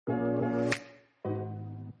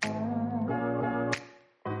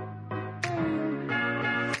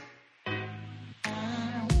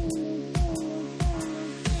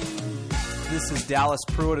This is Dallas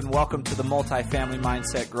Pruitt, and welcome to the Multifamily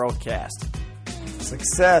Mindset Growthcast.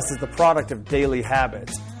 Success is the product of daily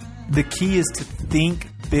habits. The key is to think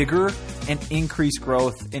bigger and increase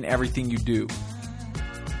growth in everything you do.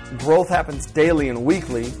 Growth happens daily and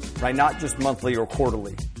weekly, right? Not just monthly or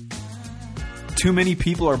quarterly. Too many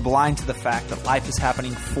people are blind to the fact that life is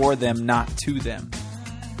happening for them, not to them.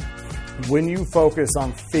 When you focus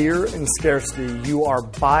on fear and scarcity, you are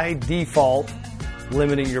by default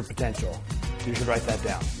limiting your potential. You should write that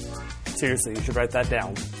down. Seriously, you should write that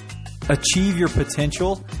down. Achieve your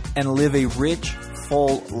potential and live a rich,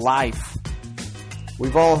 full life.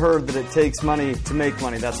 We've all heard that it takes money to make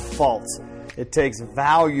money. That's false. It takes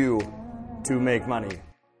value to make money.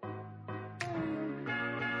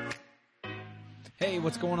 Hey,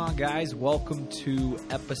 what's going on, guys? Welcome to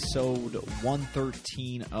episode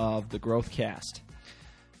 113 of the Growthcast.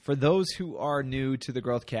 For those who are new to the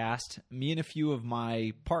Growthcast, me and a few of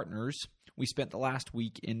my partners, we spent the last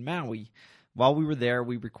week in Maui. While we were there,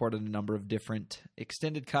 we recorded a number of different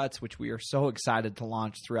extended cuts, which we are so excited to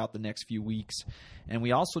launch throughout the next few weeks. And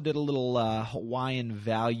we also did a little Hawaiian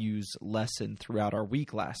values lesson throughout our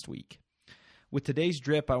week last week. With today's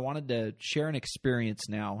drip, I wanted to share an experience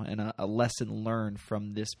now and a lesson learned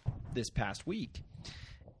from this past week.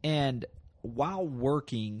 And while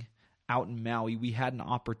working out in Maui, we had an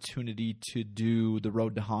opportunity to do the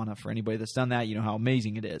Road to Hana. For anybody that's done that, you know how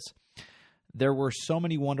amazing it is. There were so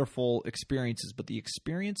many wonderful experiences, but the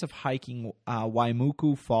experience of hiking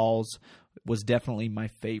Waimuku Falls was definitely my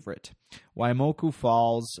favorite. Waimuku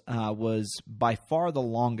Falls was by far the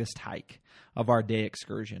longest hike of our day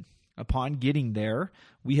excursion. Upon getting there,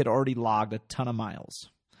 we had already logged a ton of miles.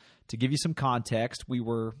 To give you some context, we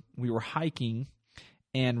were hiking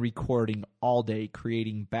and recording all day,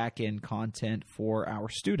 creating back-end content for our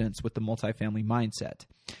students with the Multifamily Mindset.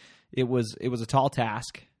 It was a tall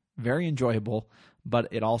task, very enjoyable, but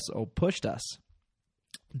it also pushed us.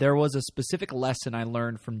 There was a specific lesson I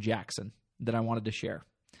learned from Jackson that I wanted to share.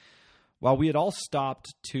 While we had all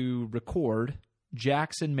stopped to record,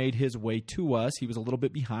 Jackson made his way to us. He was a little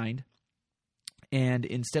bit behind. And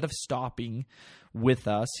instead of stopping with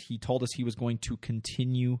us, he told us he was going to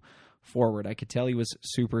continue forward. I could tell he was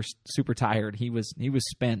super tired. He was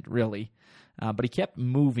spent, really. But he kept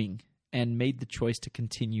moving and made the choice to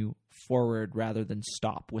continue forward rather than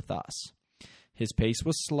stop with us. His pace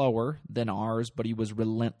was slower than ours, but he was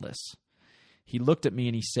relentless. He looked at me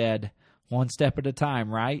and he said, "One step at a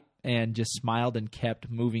time, right?" And just smiled and kept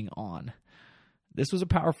moving on. This was a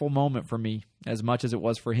powerful moment for me as much as it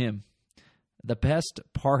was for him. The best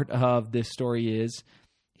part of this story is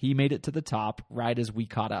he made it to the top right as we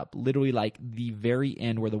caught up. Literally like the very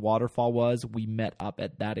end where the waterfall was, we met up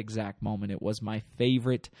at that exact moment. It was my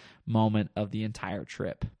favorite moment of the entire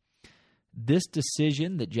trip. This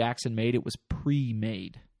decision that Jackson made, it was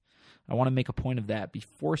pre-made. I want to make a point of that.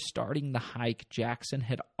 Before starting the hike, Jackson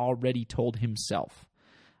had already told himself,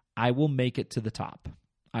 "I will make it to the top.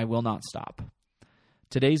 I will not stop."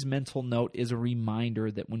 Today's mental note is a reminder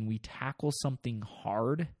that when we tackle something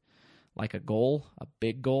hard, like a goal, a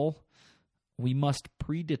big goal, we must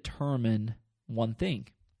predetermine one thing.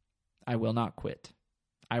 I will not quit.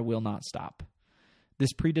 I will not stop.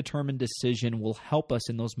 This predetermined decision will help us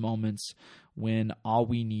in those moments when all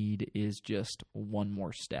we need is just one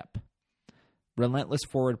more step. Relentless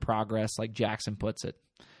forward progress, like Jackson puts it.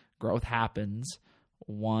 Growth happens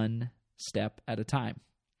one step at a time.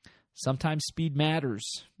 Sometimes speed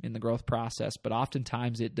matters in the growth process, but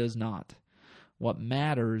oftentimes it does not. What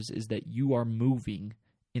matters is that you are moving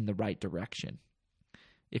in the right direction.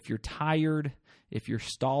 If you're tired, if you're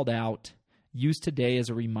stalled out, use today as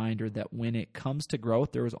a reminder that when it comes to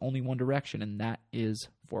growth, there is only one direction, and that is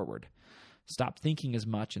forward. Stop thinking as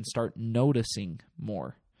much and start noticing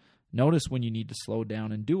more. Notice when you need to slow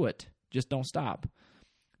down and do it. Just don't stop.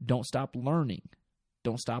 Don't stop learning.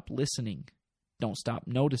 Don't stop listening. Don't stop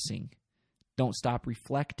noticing. Don't stop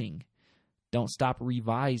reflecting. Don't stop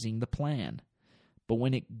revising the plan. But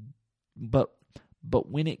when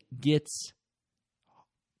it gets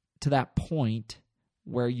to that point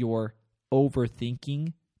where you're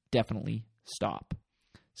overthinking, definitely stop.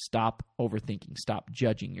 Stop overthinking. Stop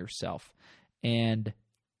judging yourself. And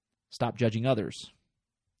stop judging others.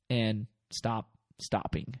 And stop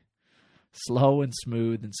stopping. Slow and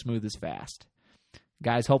smooth is fast.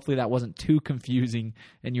 Guys, hopefully that wasn't too confusing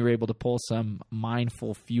and you were able to pull some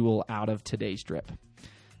mindful fuel out of today's drip.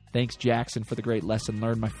 Thanks, Jackson, for the great lesson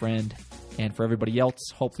learned, my friend. And for everybody else,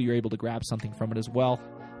 hopefully you're able to grab something from it as well.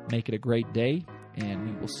 Make it a great day, and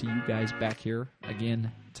we will see you guys back here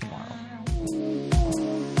again